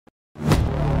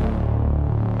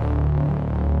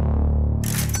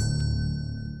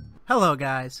Hello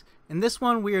guys, in this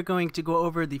one we are going to go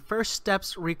over the first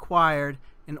steps required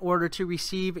in order to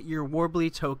receive your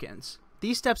Worbli tokens.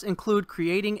 These steps include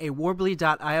creating a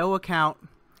Worbli.io account,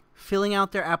 filling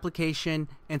out their application,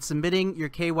 and submitting your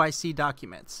KYC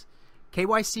documents.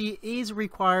 KYC is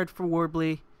required for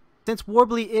Worbli since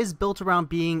Worbli is built around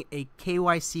being a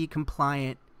KYC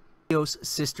compliant EOS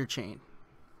sister chain.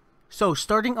 So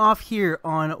starting off here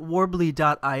on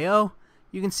Worbli.io,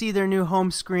 you can see their new home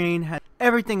screen.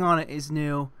 Everything on it is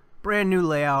new, brand new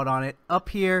layout on it. Up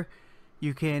here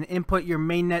you can input your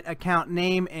mainnet account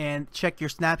name and check your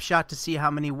snapshot to see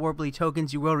how many Worbli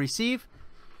tokens you will receive.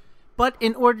 But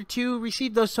in order to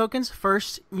receive those tokens,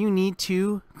 first you need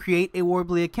to create a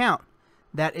Worbli account.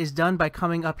 That is done by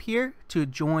coming up here to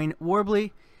join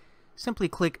Worbli. Simply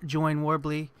click join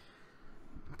Worbli,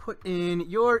 put in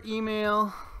your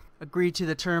email, agree to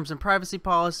the terms and privacy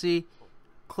policy,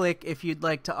 click if you'd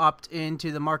like to opt into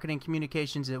the marketing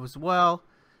communications as well,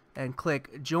 and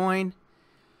click join,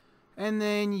 and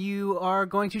then you are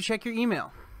going to check your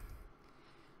email.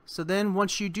 So then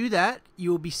once you do that,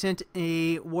 you will be sent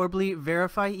a Worbli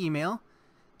verify email.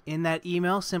 In that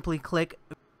email, simply click,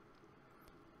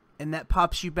 and that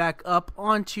pops you back up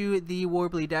onto the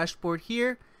Worbli dashboard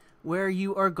here, where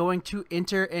you are going to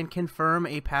enter and confirm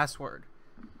a password.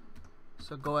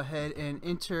 So go ahead and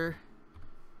enter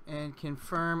and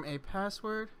confirm a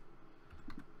password,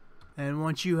 and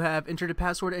once you have entered a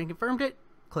password and confirmed it,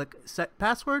 click set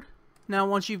password. Now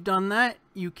once you've done that,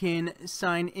 you can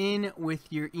sign in with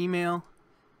your email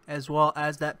as well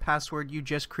as that password you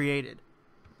just created.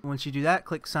 Once you do that,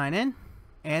 click sign in,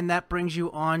 and that brings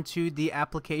you on to the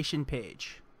application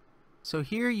page. So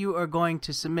here you are going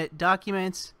to submit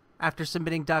documents. After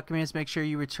submitting documents, make sure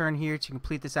you return here to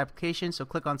complete this application. So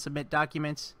click on submit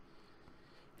documents,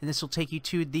 and this will take you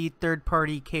to the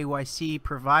third-party KYC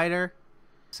provider.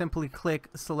 Simply click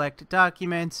select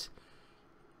documents,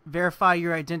 verify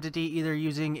your identity either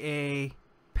using a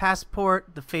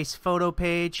passport, the face photo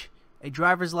page, a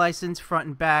driver's license front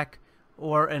and back,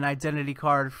 or an identity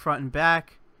card front and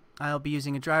back. I'll be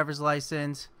using a driver's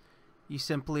license. You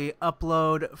simply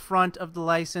upload front of the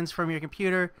license from your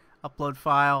computer, upload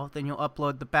file, then you'll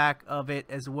upload the back of it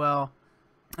as well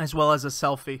as a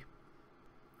selfie.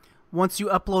 Once you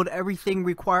upload everything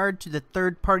required to the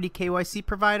third-party KYC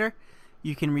provider,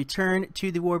 you can return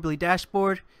to the Worbli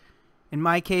dashboard. In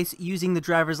my case, using the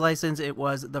driver's license, it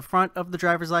was the front of the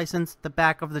driver's license, the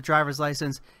back of the driver's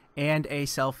license, and a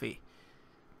selfie.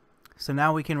 So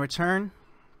now we can return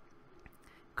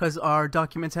because our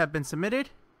documents have been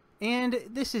submitted. And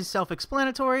this is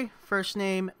self-explanatory. First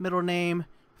name, middle name,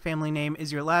 family name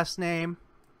is your last name.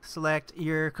 Select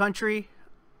your country,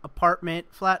 apartment,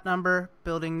 flat number,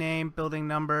 building name, building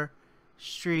number,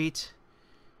 street,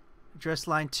 address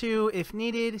line 2 if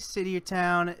needed, city or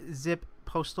town, zip,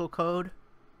 postal code,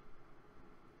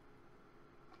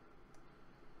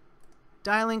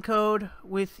 dialing code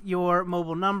with your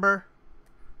mobile number,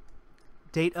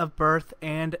 date of birth,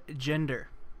 and gender.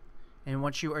 And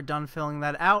once you are done filling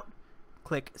that out,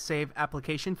 click Save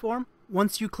Application Form.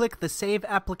 Once you click the Save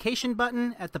Application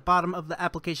button at the bottom of the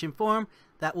application form,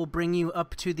 that will bring you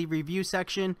up to the review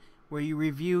section where you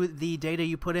review the data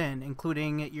you put in,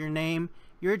 including your name,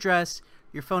 your address,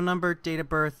 your phone number, date of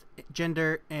birth,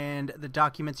 gender, and the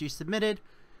documents you submitted.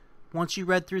 Once you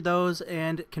read through those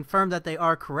and confirm that they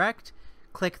are correct,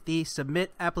 click the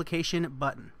Submit Application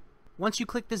button. Once you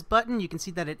click this button, you can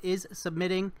see that it is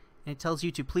submitting, and it tells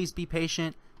you to please be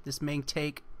patient. This may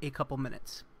take a couple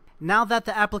minutes. Now that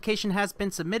the application has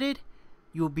been submitted,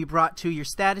 you will be brought to your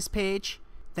status page.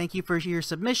 Thank you for your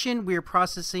submission. We are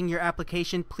processing your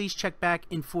application. Please check back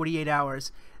in 48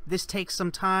 hours. This takes some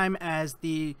time as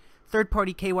the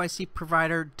third-party KYC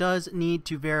provider does need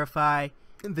to verify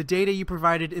the data you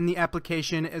provided in the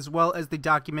application as well as the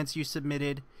documents you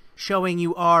submitted showing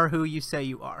you are who you say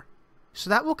you are. So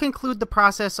that will conclude the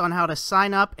process on how to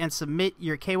sign up and submit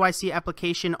your KYC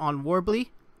application on Worbli.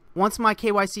 Once my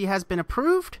KYC has been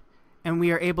approved and we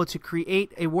are able to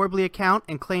create a Worbli account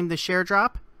and claim the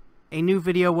Sharedrop, a new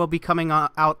video will be coming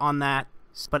out on that.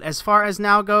 But as far as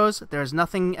now goes, there's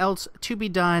nothing else to be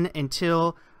done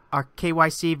until our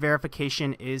KYC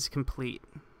verification is complete.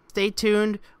 Stay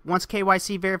tuned. Once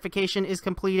KYC verification is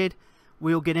completed,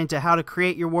 we'll get into how to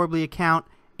create your Worbli account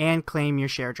and claim your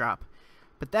Sharedrop.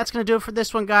 But that's going to do it for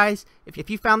this one, guys. If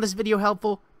you found this video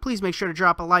helpful, please make sure to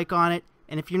drop a like on it.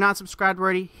 And if you're not subscribed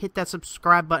already, hit that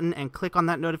subscribe button and click on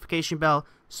that notification bell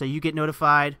so you get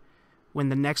notified when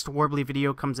the next Worbli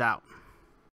video comes out.